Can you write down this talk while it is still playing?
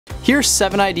Here are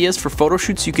 7 ideas for photo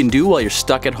shoots you can do while you're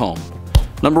stuck at home.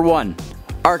 Number 1.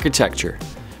 Architecture.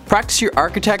 Practice your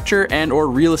architecture and or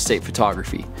real estate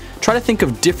photography. Try to think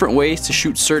of different ways to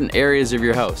shoot certain areas of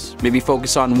your house. Maybe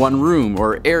focus on one room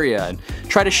or area and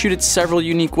try to shoot it several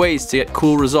unique ways to get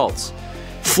cool results.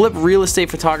 Flip real estate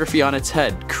photography on its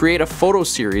head. Create a photo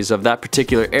series of that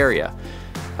particular area.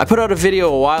 I put out a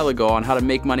video a while ago on how to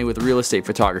make money with real estate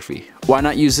photography. Why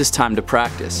not use this time to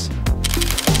practice?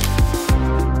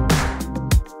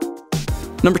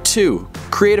 Number 2.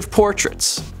 Creative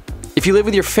portraits. If you live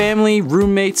with your family,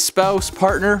 roommate, spouse,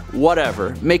 partner,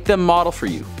 whatever, make them model for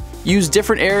you. Use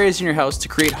different areas in your house to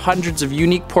create hundreds of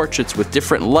unique portraits with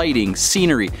different lighting,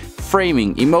 scenery,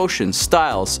 framing, emotions,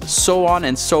 styles, so on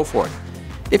and so forth.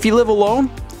 If you live alone,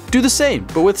 do the same,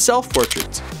 but with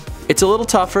self-portraits. It's a little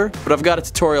tougher, but I've got a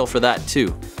tutorial for that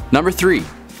too. Number 3.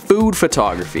 Food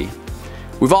photography.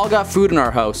 We've all got food in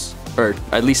our house, or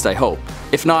at least I hope.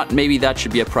 If not, maybe that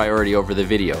should be a priority over the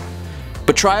video.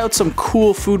 But try out some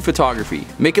cool food photography.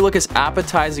 Make it look as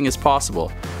appetizing as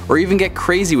possible, or even get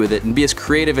crazy with it and be as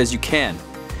creative as you can.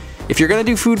 If you're gonna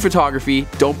do food photography,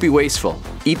 don't be wasteful.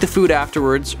 Eat the food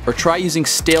afterwards, or try using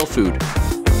stale food.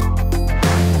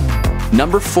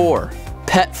 Number 4.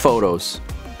 Pet photos.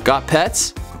 Got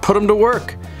pets? Put them to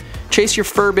work. Chase your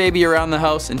fur baby around the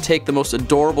house and take the most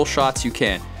adorable shots you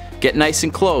can. Get nice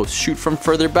and close, shoot from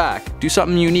further back, do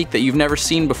something unique that you've never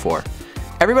seen before.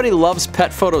 Everybody loves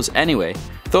pet photos anyway.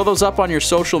 Throw those up on your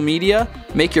social media,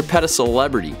 make your pet a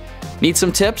celebrity. Need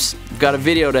some tips? I've got a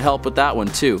video to help with that one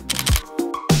too.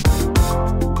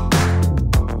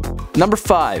 Number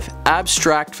 5.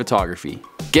 Abstract photography.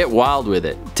 Get wild with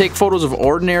it. Take photos of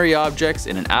ordinary objects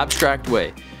in an abstract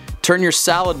way. Turn your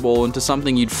salad bowl into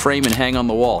something you'd frame and hang on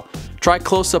the wall. Try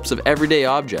close-ups of everyday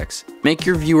objects. Make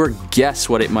your viewer guess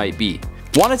what it might be.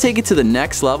 Want to take it to the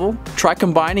next level? Try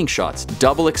combining shots,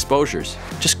 double exposures.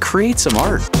 Just create some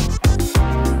art.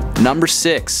 Number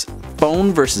 6.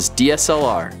 Phone versus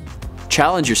DSLR.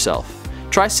 Challenge yourself.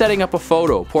 Try setting up a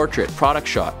photo, portrait, product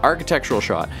shot, architectural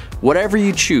shot, whatever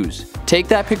you choose. Take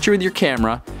that picture with your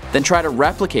camera, then try to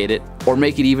replicate it or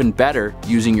make it even better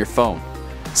using your phone.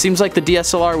 Seems like the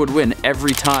DSLR would win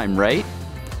every time, right?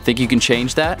 Think you can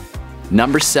change that?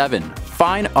 Number 7.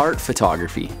 Fine art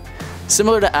photography.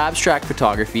 Similar to abstract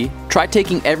photography, try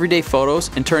taking everyday photos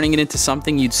and turning it into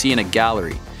something you'd see in a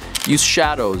gallery. Use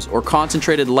shadows or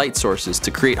concentrated light sources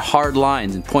to create hard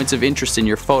lines and points of interest in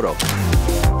your photo.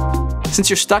 Since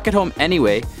you're stuck at home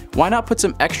anyway, why not put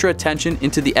some extra attention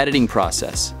into the editing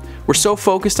process? We're so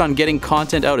focused on getting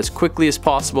content out as quickly as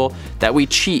possible that we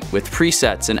cheat with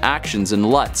presets and actions and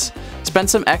LUTs. Spend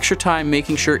some extra time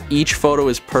making sure each photo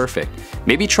is perfect.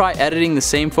 Maybe try editing the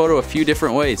same photo a few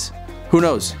different ways. Who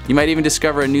knows, you might even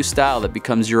discover a new style that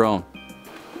becomes your own.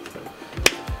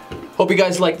 Hope you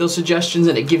guys like those suggestions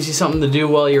and it gives you something to do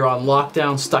while you're on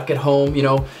lockdown, stuck at home, you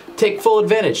know. Take full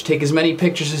advantage, take as many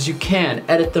pictures as you can,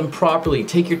 edit them properly,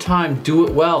 take your time, do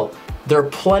it well. There are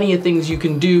plenty of things you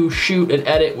can do, shoot and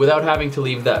edit without having to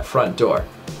leave that front door.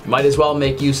 Might as well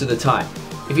make use of the time.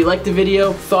 If you liked the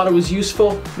video, thought it was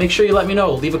useful, make sure you let me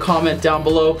know. Leave a comment down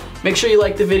below. Make sure you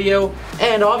like the video,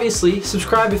 and obviously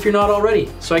subscribe if you're not already,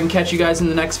 so I can catch you guys in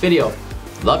the next video.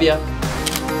 Love ya.